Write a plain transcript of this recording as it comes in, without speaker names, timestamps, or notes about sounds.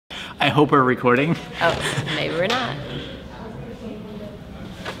I hope we're recording. Oh, maybe we're not.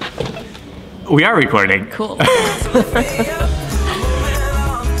 We are recording. Cool.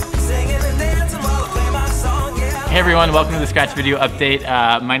 Hey everyone, welcome to the Scratch video update.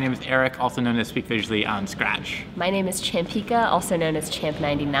 My name is Eric, also known as Speak Visually on Scratch. My name is Champika, also known as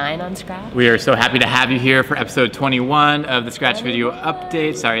Champ99 on Scratch. We are so happy to have you here for episode 21 of the Scratch video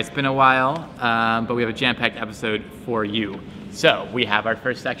update. Sorry, it's been a while, but we have a jam-packed episode for you. So we have our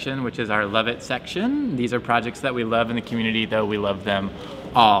first section, which is our Leavitt Section. These are projects that we love in the community, though we love them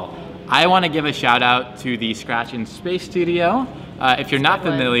all. I want to give a shout out to the Scratch in Space Studio. If you're not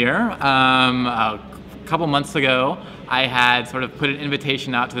familiar, a couple months ago, I had sort of put an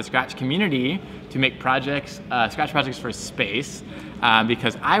invitation out to the Scratch community to make projects, Scratch projects for space,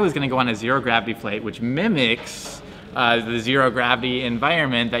 because I was going to go on a zero gravity flight, which mimics the zero gravity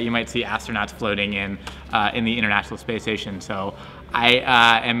environment that you might see astronauts floating in the International Space Station. So I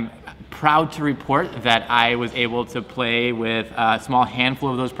am proud to report that I was able to play with a small handful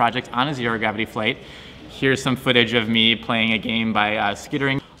of those projects on a zero gravity flight. Here's some footage of me playing a game by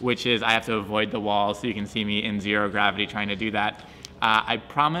skittering, which is I have to avoid the wall, so you can see me in zero gravity trying to do that. I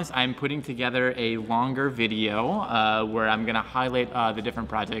promise I'm putting together a longer video where I'm going to highlight the different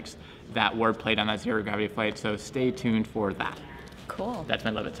projects that were played on that zero gravity flight, so stay tuned for that. Cool. That's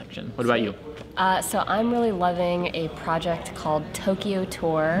my Leavitt section. What about you? So I'm really loving a project called Tokyo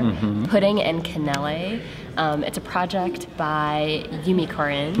Tour, Pudding and Canele. It's a project by Yumi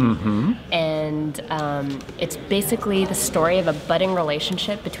Korin, and it's basically the story of a budding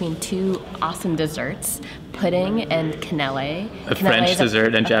relationship between two awesome desserts, pudding and canele. A French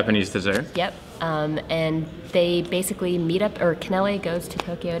dessert and Japanese dessert. Yep. And they basically meet up, or Canele goes to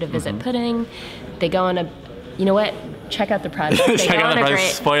Tokyo to visit pudding. They go on a, you know what? Check out the project. They Check out the project.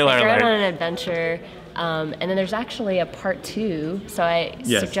 Spoiler alert. They go on an adventure. And then there's actually a part 2, so I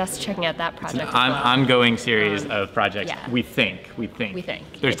suggest checking out that project. It's an ongoing series of projects. Yeah. We think.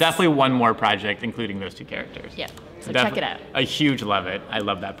 There's It's definitely one more project, including those two characters. Yeah. So check it out. A huge love it. I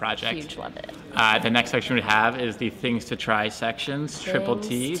love that project. Huge love it. The next section we have is the Things to Try sections, triple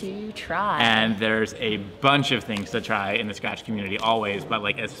T's. Things to try. And there's a bunch of things to try in the Scratch community always, but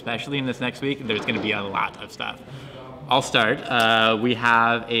like especially in this next week, there's going to be a lot of stuff. I'll start. We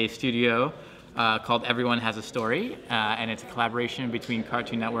have a studio called Everyone Has a Story, and it's a collaboration between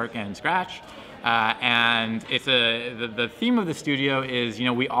Cartoon Network and Scratch. And it's the theme of the studio is, you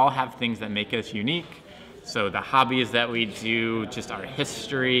know, we all have things that make us unique. So the hobbies that we do, just our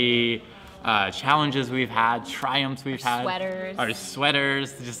history, challenges we've had, triumphs we've had, our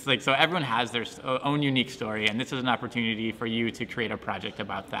sweaters, just like, so everyone has their own unique story, and this is an opportunity for you to create a project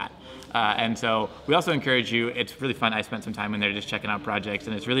about that. And so we also encourage you, it's really fun, I spent some time in there just checking out projects,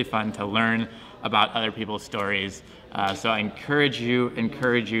 and it's really fun to learn about other people's stories. So I encourage you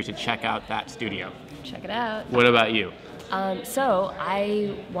to check out that studio. Check it out. What about you? So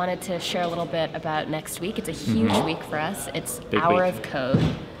I wanted to share a little bit about next week. It's a huge week for us. It's Big Hour week. of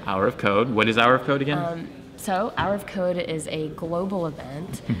Code. Hour of Code. What is Hour of Code again? So Hour of Code is a global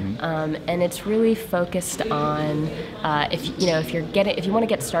event, and it's really focused on if you want to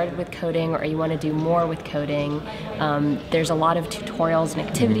get started with coding or you want to do more with coding. There's a lot of tutorials and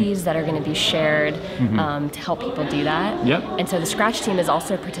activities that are going to be shared to help people do that. Yep. And so the Scratch team is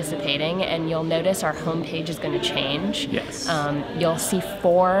also participating, and you'll notice our homepage is going to change. Yes. You'll see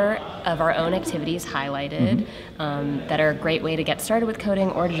 4 of our own activities highlighted that are a great way to get started with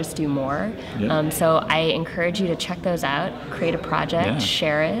coding or to just do more. Yep. So I encourage you to check those out, create a project,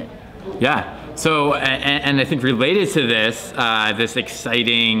 share it. Yeah. So, and I think related to this, this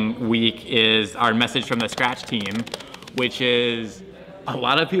exciting week is our message from the Scratch team, which is a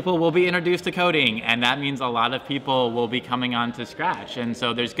lot of people will be introduced to coding, and that means a lot of people will be coming on to Scratch. And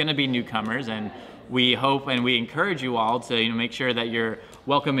so there's going to be newcomers, and we hope and we encourage you all to make sure that you're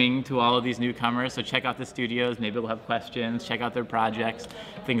welcoming to all of these newcomers. So check out the studios, maybe they'll have questions, check out their projects,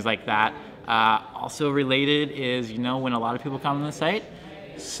 things like that. Also related is, when a lot of people come on the site,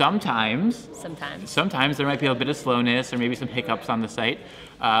 sometimes there might be a bit of slowness or maybe some hiccups on the site,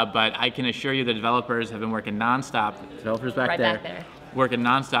 but I can assure you the developers have been working nonstop. Developers back there. Working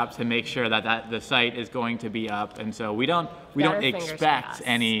nonstop to make sure that the site is going to be up, and so we don't expect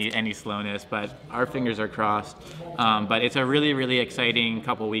any slowness, but our fingers are crossed. But it's a really exciting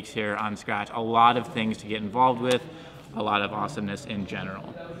couple weeks here on Scratch. A lot of things to get involved with, a lot of awesomeness in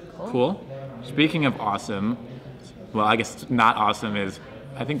general. Cool. Speaking of awesome, well, I guess not awesome is.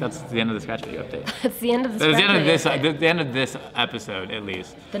 I think that's the end of the Scratch video update. It's the end of the Scratch video update. The end of this episode, at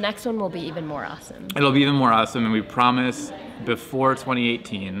least. The next one will be even more awesome. It'll be even more awesome, and we promise before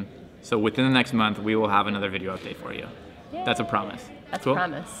 2018, so within the next month, we will have another video update for you. Yay. That's a promise. That's Cool? a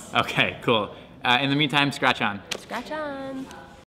promise. Okay, cool. In the meantime, scratch on. Scratch on.